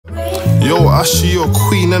Yo, Ashley, you're a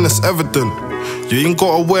queen and it's evident. You ain't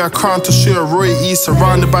gotta wear a crown to show your royalty.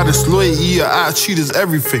 Surrounded by this loyalty, your attitude is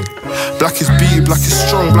everything. Black is beauty, black is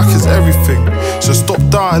strong, black is everything. So stop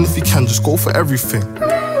doubting, if you can, just go for everything.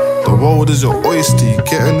 The world is your oyster, you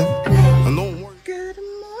getting it? And don't worry. Good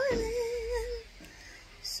morning.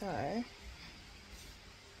 So,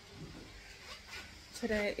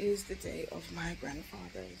 today is the day of my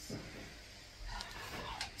grandfather's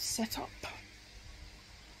setup.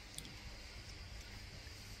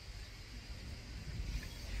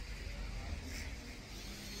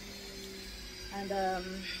 And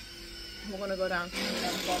we're gonna go down to my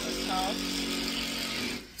grandfather's house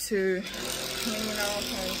to clean up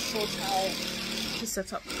and sort out, to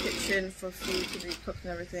set up the kitchen for food to be cooked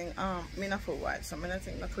and everything. Me not for what, so I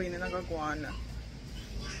think the cleaning I gotta go on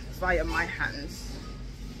via my hands,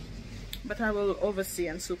 but I will oversee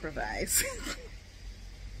and supervise.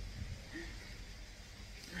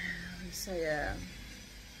 So yeah.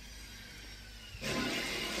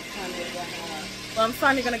 Well, I'm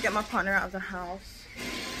finally gonna get my partner out of the house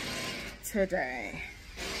today.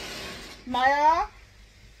 Maya?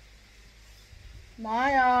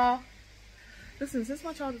 Listen, since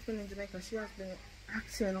my child has been in Jamaica, she has been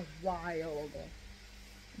acting wild.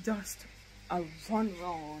 Just a run.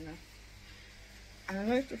 And I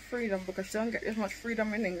know it's the freedom because she don't get this much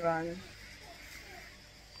freedom in England.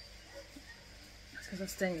 It's because I'm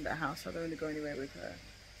staying in the house, so I don't really go anywhere with her.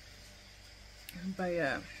 But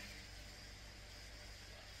yeah.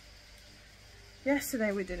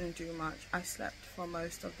 Yesterday we didn't do much. I slept for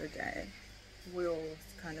most of the day. We all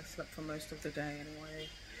kind of slept for most of the day anyway.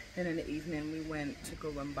 And in the evening we went to go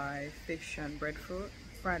and buy fish and breadfruit,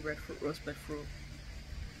 fried breadfruit, roast breadfruit,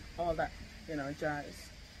 all that, you know, jazz.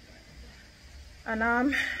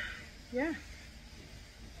 And yeah.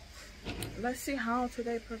 Let's see how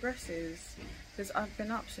today progresses. Because I've been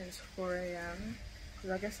up since 4 AM. Because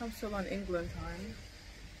I guess I'm still on England time.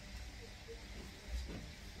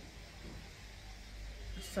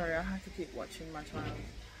 Sorry, I have to keep watching my child.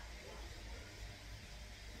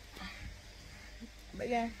 But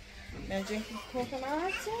yeah, now drinking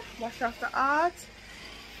coconut, wash off the art.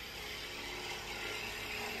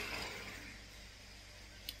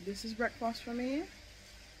 This is breakfast for me.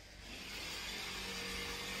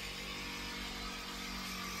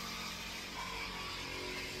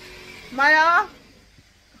 Maya,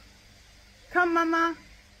 come mama.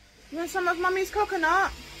 You want some of mommy's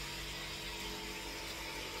coconut?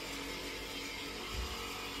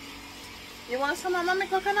 You want some of mommy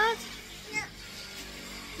coconut? Yeah.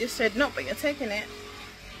 You said no, but you're taking it.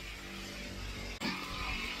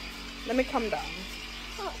 Let me come down.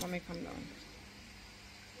 Oh. Let me come down.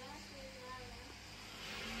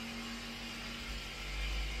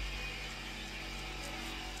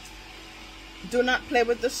 Do not play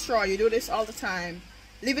with the straw. You do this all the time.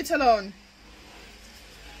 Leave it alone.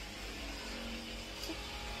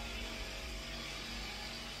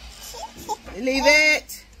 Leave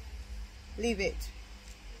it. Leave it.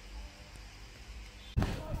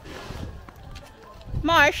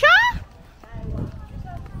 Marsha?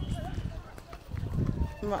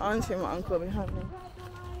 My auntie and my uncle behind me.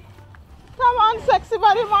 Come on, sexy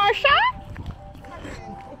body, Marsha.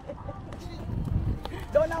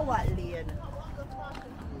 Don't know what lane.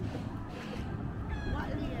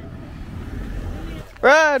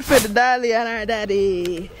 Road for the dolly and our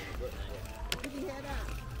daddy. Did you hear that?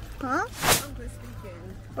 Huh? Uncle speaking.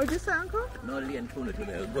 What'd you say, uncle? No lane phone to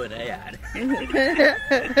the go in the yard.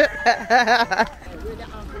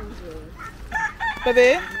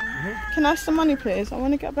 Baby, can I have some money, please? I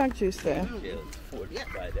want to get bag juice there.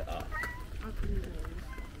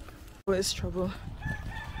 Where's trouble?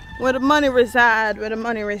 Where the money reside? Where the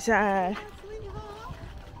money reside?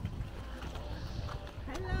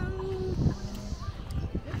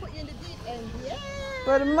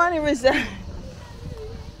 Where the money reside?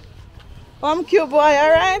 Oh, I'm cute boy,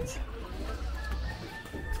 alright?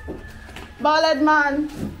 Ballad man.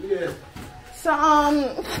 Yeah. So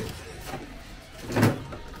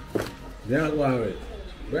Yeah, go on with.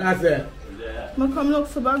 Where I say? I come look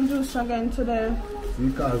for bag juice again today.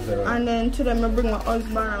 Because and then today I bring my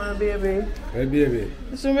husband and my baby. Hey baby.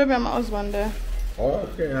 So maybe my husband there.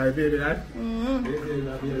 Okay, I baby that.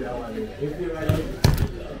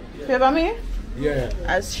 Favor me? Yeah.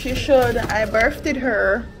 As she should, I birthed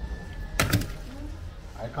her.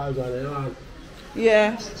 I called on the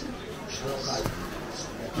Yeah.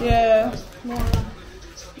 Yeah.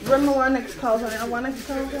 Bring me one next call on it. I want next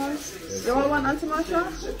call on. You want one Auntie Marsha?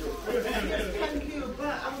 Thank you,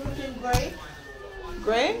 but I'm looking great.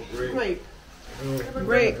 Gray? Great. Grape. You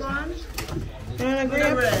want a grape?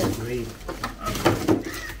 Great.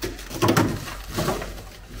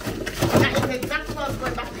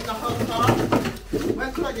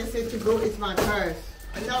 just said to go, it's my purse.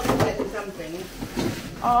 And now we're getting something.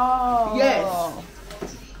 Oh. Yes.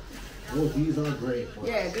 Oh, these are great.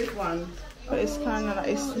 Yeah, this one. But it's kind of like,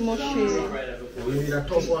 it's mushy. Oh, you need a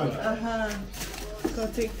tough one. So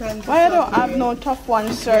take time. Why I don't have no tough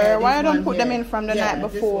ones, sir? Yeah, Why I don't one put them here. in from the Yeah, night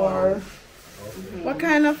this before? one. What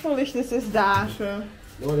kind of foolishness is that? No,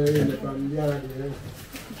 they're in from the other day.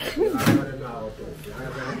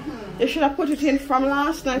 You should have put it in from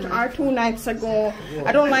last night or 2 nights ago.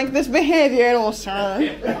 I don't like this behavior, no, sir.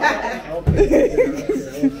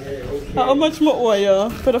 How much more oil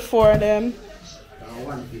for the 4 of them?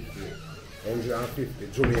 150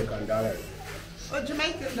 Jamaican dollars. Oh,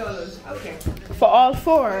 Jamaican dollars. Okay. For all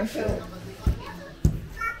 4?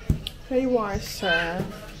 Here you are, sir.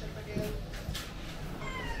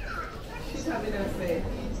 She's having a face.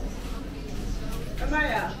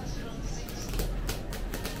 Amaya.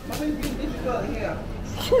 Mommy's being difficult here.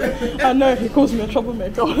 I know, he calls me a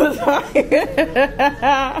troublemaker all the time. These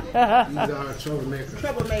are troublemakers.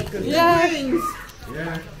 Troublemakers. Yeah.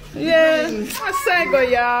 Yeah. Yeah, I say go,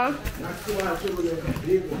 yeah. Not too hard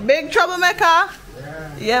troublemaker. Big troublemaker?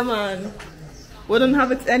 Yeah. Yeah, man. Wouldn't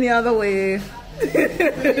have it any other way.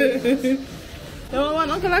 You want one,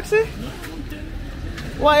 Uncle Lexi?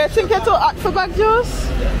 Why, you think you're too hot for bag juice?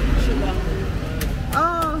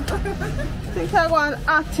 Oh, I think I want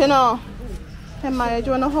hot, you know. Hey, Maya, do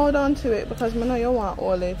you want to hold on to it? Because I know you want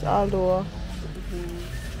all it, although,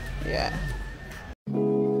 yeah.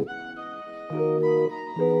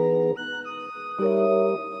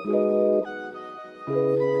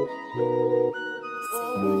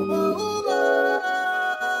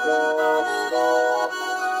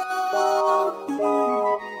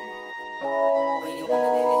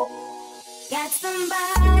 Got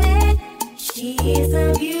somebody, she is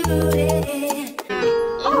a beauty.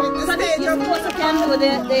 Oh, So this you're supposed to can do the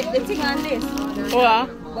thing on this, What?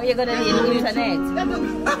 but you're gonna need the internet.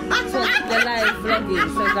 So the live vlogging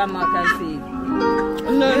so grandma can see.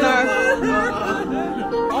 No.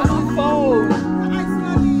 On my phone.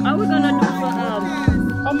 How we gonna do for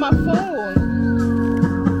On my phone.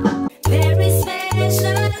 Very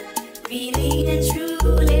special, really and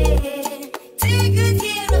truly. Take good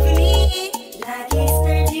care of me, like it's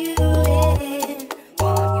her duty.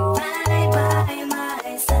 Want you right by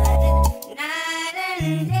my side, night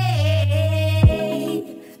and day.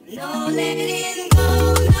 No letting go,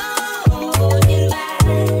 no holding back,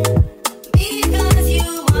 because you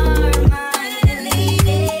are my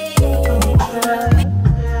lady.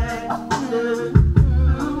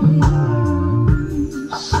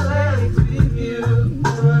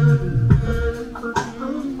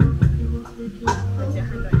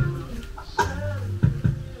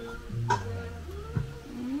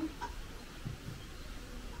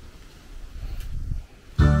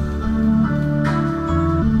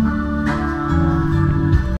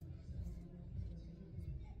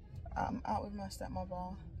 I'm out with my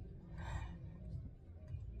stepmother.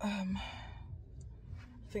 I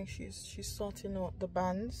think she's sorting out the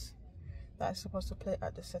bands that I'm supposed to play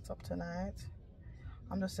at the setup tonight.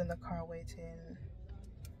 I'm just in the car waiting.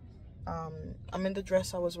 I'm in the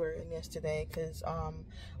dress I was wearing yesterday because I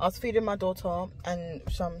was feeding my daughter and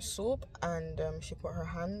some soup, and she put her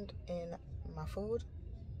hand in my food.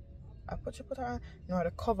 She put her hand, no,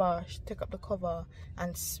 the cover, she took up the cover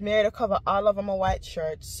and smeared the cover all over my white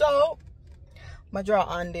shirt. So I'm gonna draw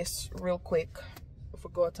on this real quick if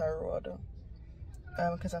we go to our road,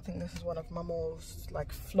 because I think this is one of my most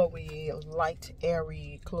like flowy, light,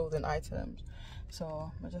 airy clothing items. So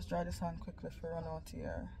I'm gonna just draw this on quickly for run out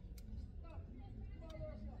here.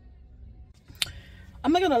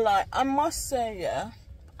 I'm not gonna lie, I must say, yeah,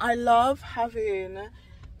 I love having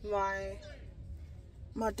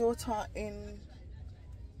my daughter in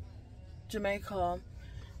Jamaica.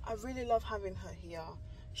 I really love having her here.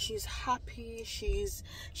 She's happy, she's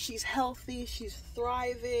healthy, she's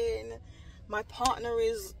thriving. My partner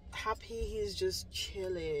is happy, he's just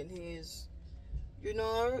chilling. He's, you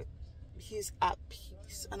know, he's at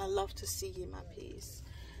peace, and I love to see him at peace.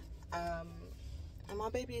 And my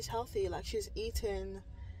baby is healthy, like she's eating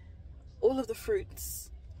all of the fruits,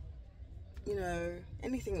 you know,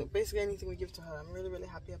 basically anything we give to her. I'm really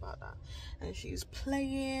happy about that. And she's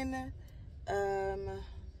playing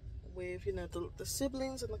with, you know, the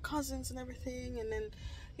siblings and the cousins and everything. And then,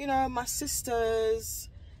 you know, my sisters,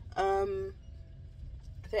 they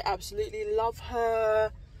absolutely love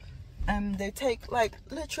her. They take, like,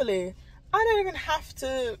 literally, I don't even have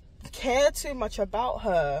to care too much about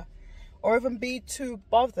her or even be too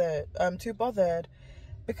bothered,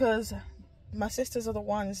 because my sisters are the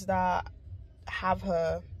ones that have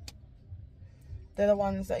her They're the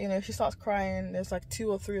ones that, you know, if she starts crying, there's like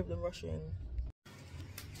 2 or 3 of them rushing.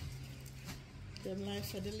 Them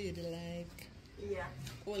life for the lady, like, Yeah.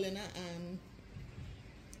 all in her hand.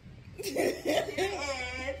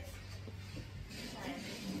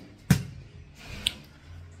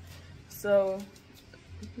 So,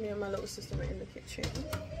 me and my little sister were in the kitchen.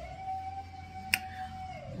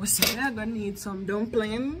 We said I'm gonna need some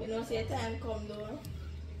dumpling. You know, say your time come though.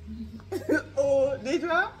 Oh, did you?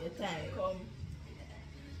 Your time come.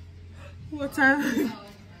 What time?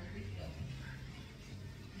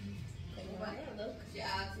 She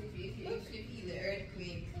asked if you feel the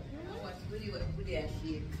earthquake. What would you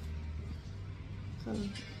shake?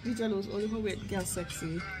 DJ Luz, all your weight, girl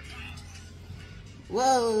sexy.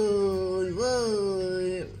 Whoa,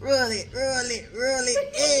 whoa, roll it,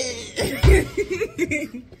 eh.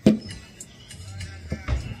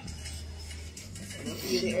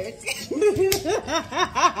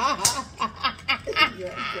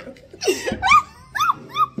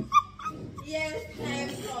 Yes, time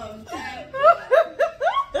come, time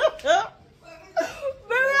come.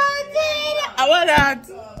 I want that.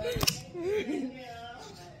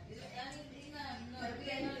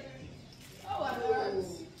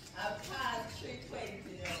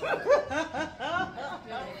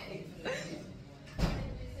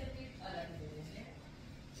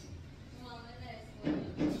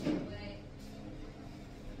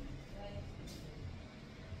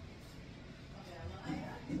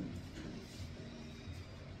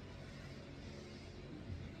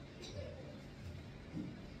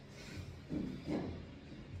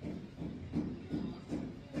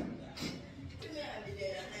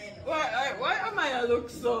 Why am I a look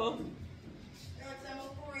so?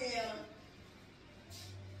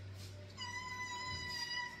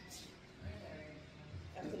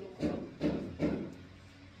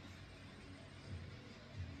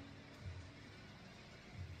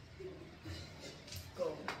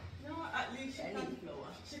 No, at least she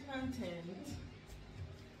can tend.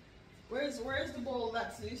 Where's the bowl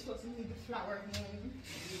that's supposed to need the flour in?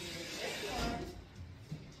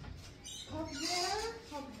 Up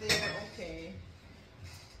there? Up there, okay.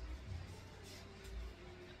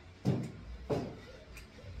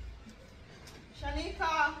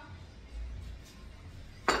 Shanika!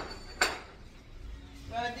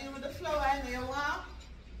 Gotta deal with the flour in there, what?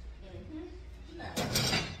 No.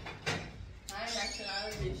 I'm actually on a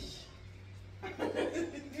dish. I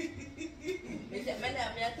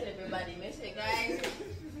tell everybody, I say, guys,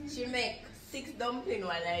 she make 6 dumplings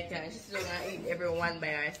one night and she's not gonna eat every one by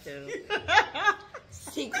herself.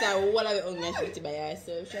 6 and one of it only she eat by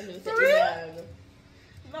herself. She doesn't say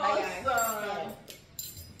No, sir.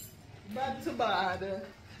 Bad to bad.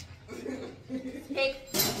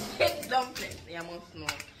 6 dumplings. You must know.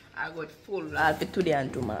 I got full. I'll be today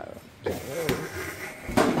and tomorrow. Yeah,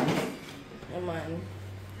 man.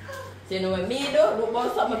 So you know what me do? Do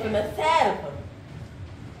about something for myself.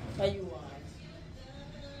 What you want?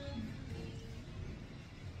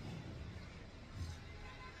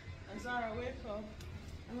 Zara, wake up.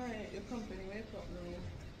 I'm at your company, wake up now.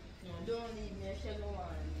 No, don't leave me. I shall go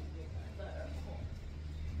on. Zara, come.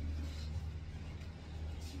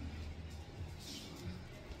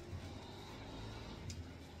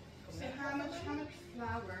 So how much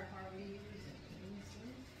flour are we using?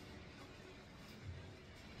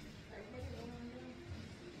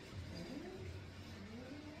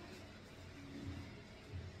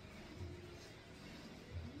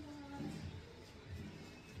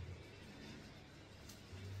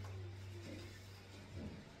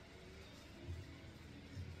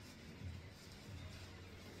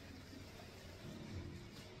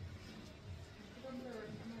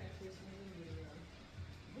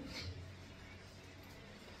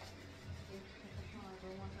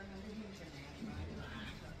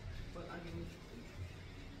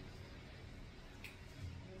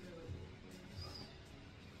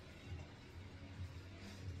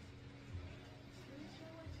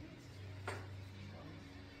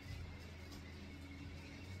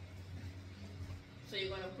 So you're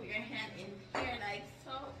gonna put your hand in here like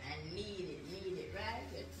so and knead it, right?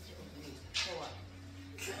 Let's just forward.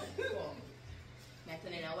 Come. That's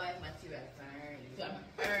an wife material for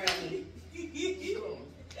early. Come.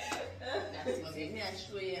 That's gonna be me and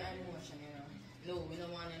show you emotion, you know. No, we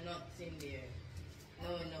don't want the nuts in there.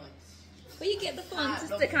 No nuts. Will you get the phone to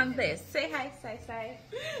stick on this? Say hi, Sai. Say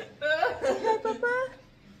hi, Papa.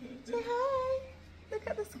 Say hi. Look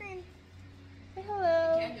at the screen. Say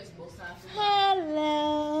hello. You can't just bust off.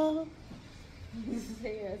 Hello.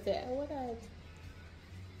 Say, what else?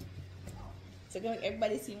 So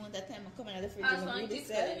everybody see one that time I'm coming out of the fridge and do this.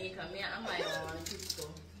 I'm my own Cisco.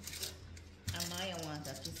 Amaya wants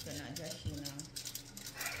a sister, not just you know.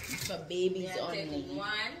 For babies Yeah, only. taking one.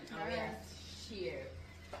 Oh, yeah. Share.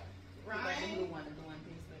 Right. The blue one, the one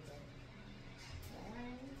tastes better.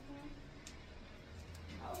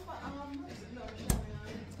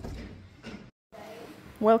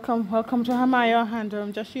 Welcome to Hamaya and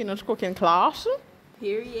Jashina's cooking class.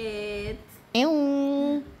 Period.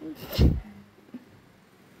 Ew.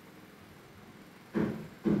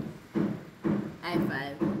 High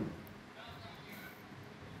five.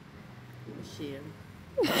 Share.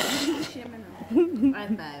 Share me now.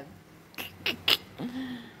 High five.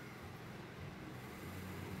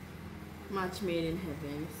 Match made in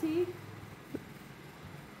heaven. See?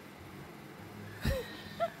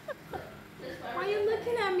 Why are you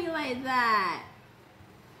looking at me like that?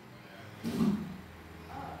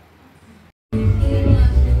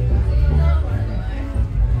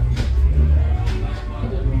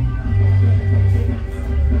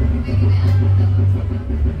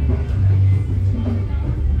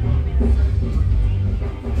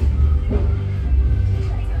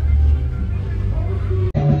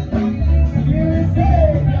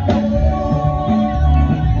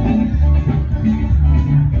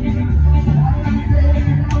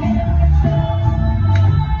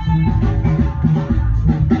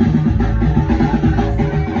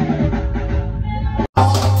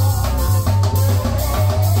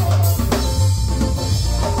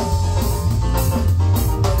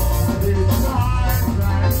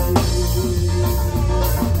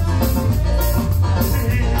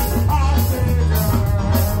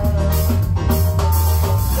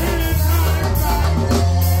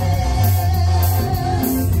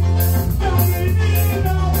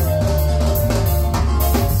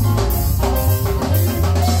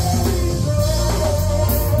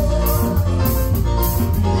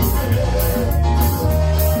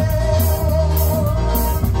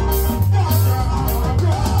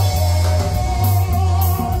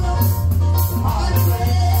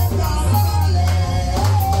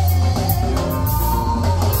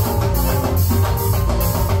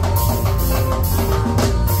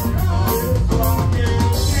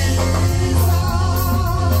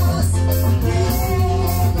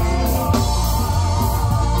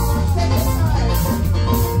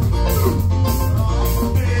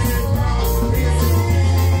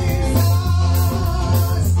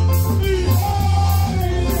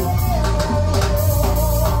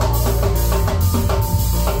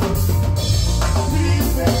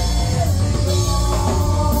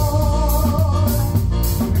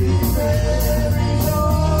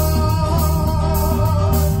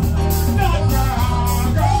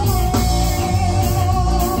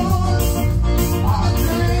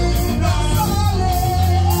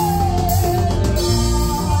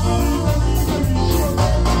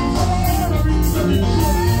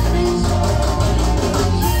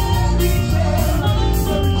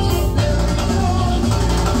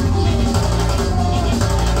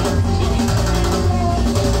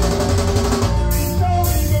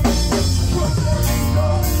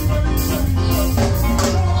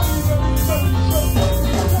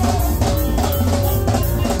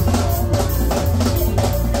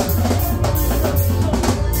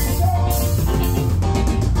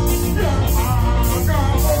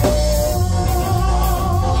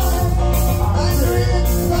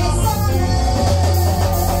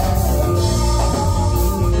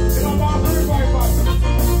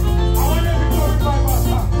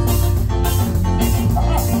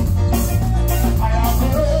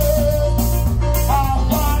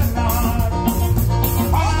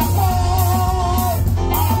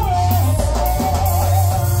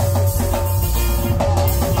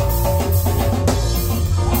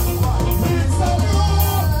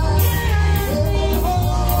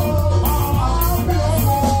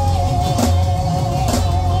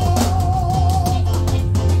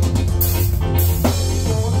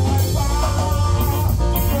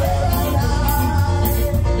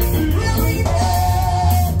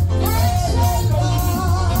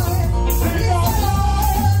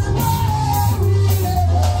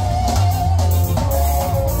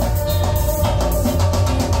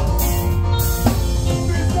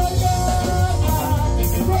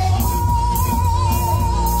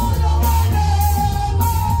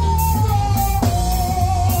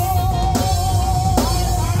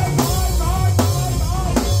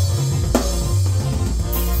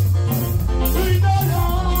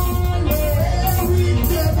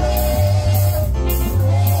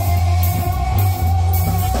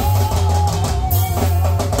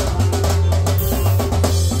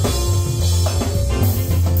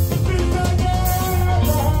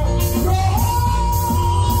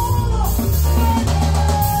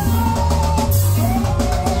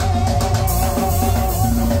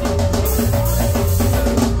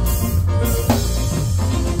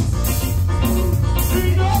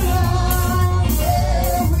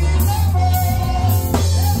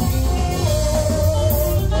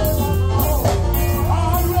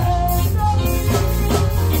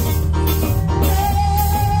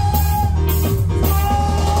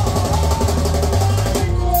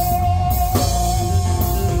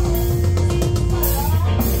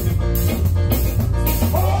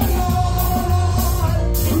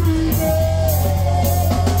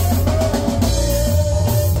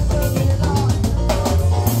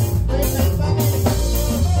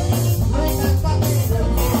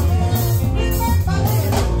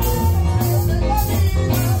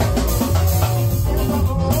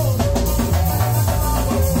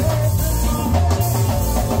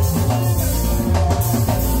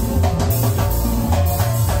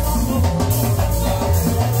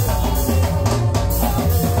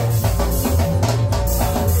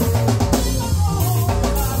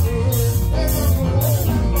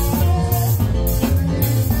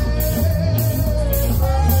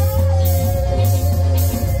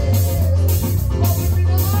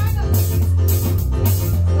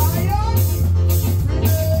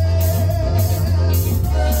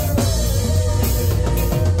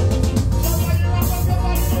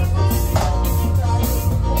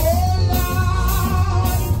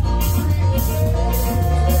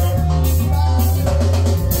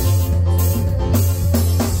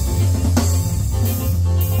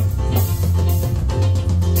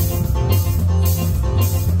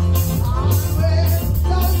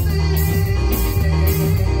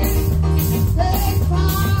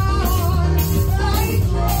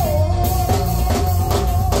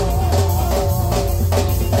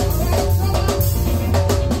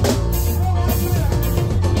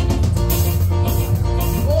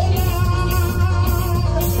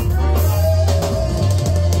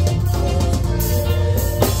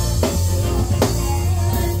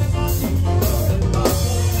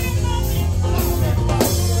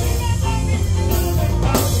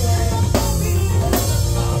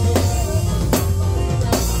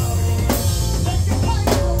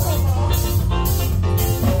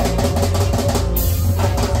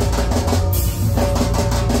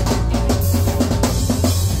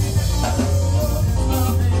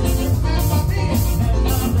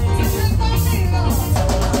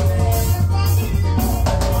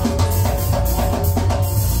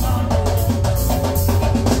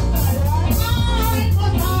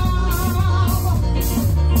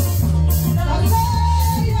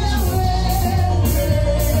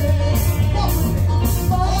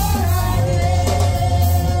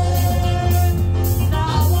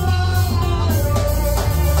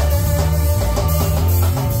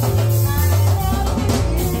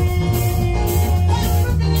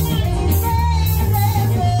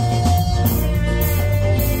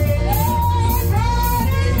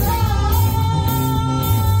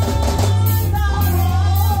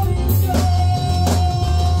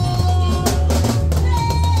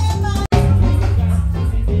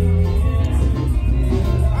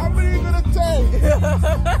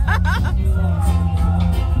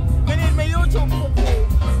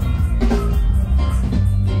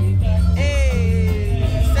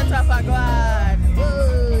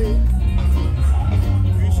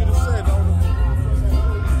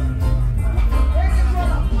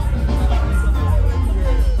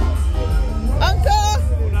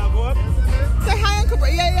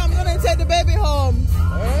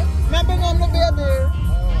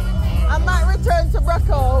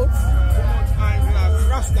 cold.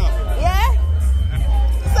 Rasta. Yeah?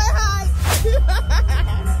 Say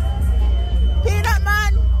hi.